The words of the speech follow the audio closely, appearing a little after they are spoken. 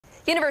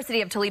University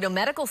of Toledo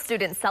medical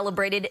students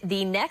celebrated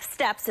the next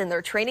steps in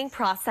their training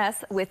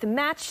process with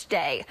Match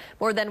Day.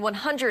 More than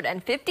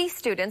 150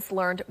 students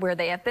learned where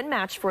they have been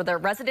matched for their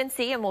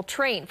residency and will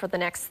train for the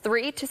next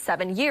 3 to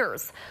 7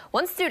 years.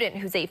 One student,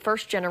 who's a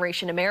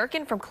first-generation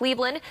American from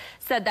Cleveland,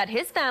 said that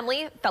his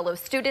family, fellow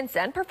students,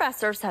 and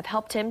professors have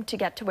helped him to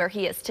get to where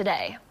he is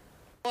today.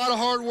 A lot of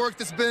hard work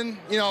that's been,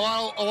 a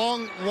lot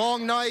of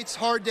long nights,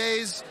 hard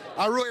days.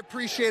 I really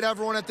appreciate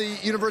everyone at the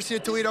University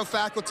of Toledo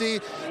faculty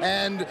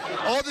and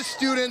all the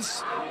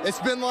students. It's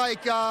been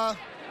like,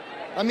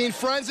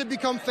 friends have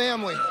become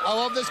family. I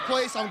love this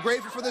place. I'm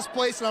grateful for this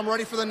place, and I'm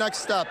ready for the next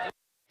step.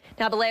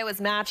 Now, Baleo was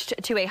matched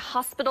to a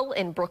hospital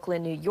in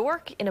Brooklyn, New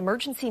York in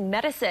emergency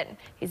medicine.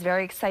 He's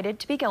very excited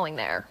to be going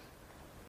there.